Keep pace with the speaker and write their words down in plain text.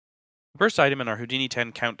First item in our Houdini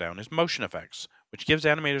 10 countdown is motion effects, which gives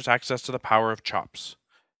animators access to the power of chops.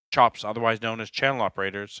 Chops, otherwise known as channel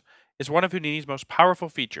operators, is one of Houdini's most powerful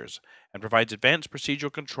features and provides advanced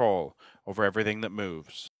procedural control over everything that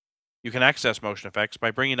moves. You can access motion effects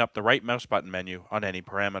by bringing up the right mouse button menu on any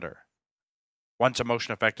parameter. Once a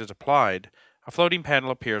motion effect is applied, a floating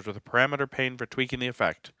panel appears with a parameter pane for tweaking the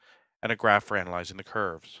effect and a graph for analyzing the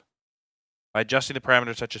curves. By adjusting the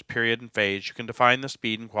parameters such as period and phase, you can define the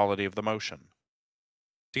speed and quality of the motion.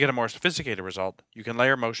 To get a more sophisticated result, you can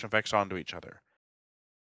layer motion effects onto each other.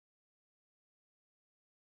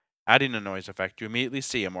 Adding a noise effect, you immediately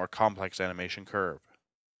see a more complex animation curve.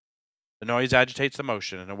 The noise agitates the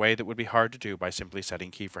motion in a way that would be hard to do by simply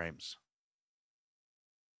setting keyframes.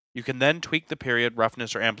 You can then tweak the period,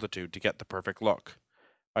 roughness, or amplitude to get the perfect look.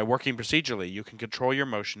 By working procedurally, you can control your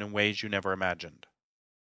motion in ways you never imagined.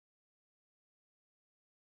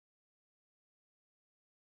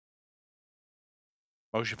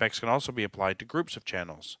 Motion effects can also be applied to groups of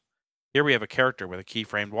channels. Here we have a character with a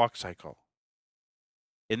keyframed walk cycle.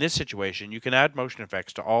 In this situation, you can add motion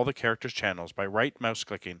effects to all the character's channels by right mouse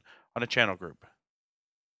clicking on a channel group.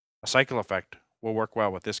 A cycle effect will work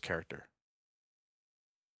well with this character.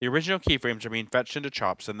 The original keyframes are being fetched into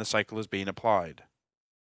chops and the cycle is being applied.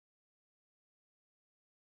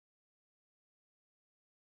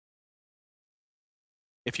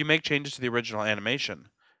 If you make changes to the original animation,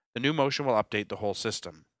 the new motion will update the whole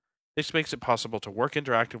system. This makes it possible to work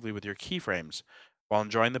interactively with your keyframes while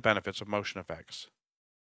enjoying the benefits of motion effects.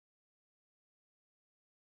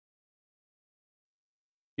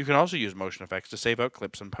 You can also use motion effects to save out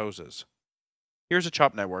clips and poses. Here's a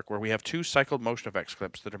chop network where we have two cycled motion effects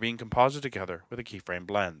clips that are being composited together with a keyframe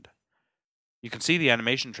blend. You can see the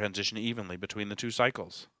animation transition evenly between the two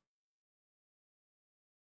cycles.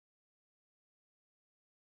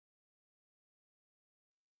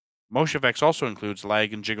 Motion effects also includes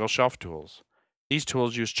lag and jiggle shelf tools. These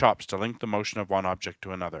tools use chops to link the motion of one object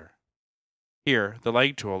to another. Here, the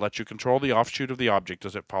lag tool lets you control the offshoot of the object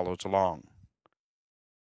as it follows along.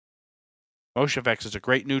 Motion effects is a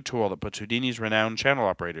great new tool that puts Houdini's renowned channel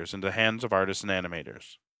operators into the hands of artists and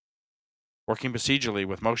animators. Working procedurally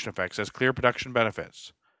with motion effects has clear production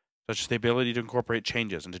benefits, such as the ability to incorporate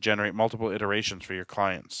changes and to generate multiple iterations for your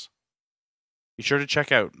clients. Be sure to check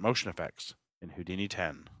out motion effects in Houdini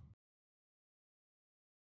 10.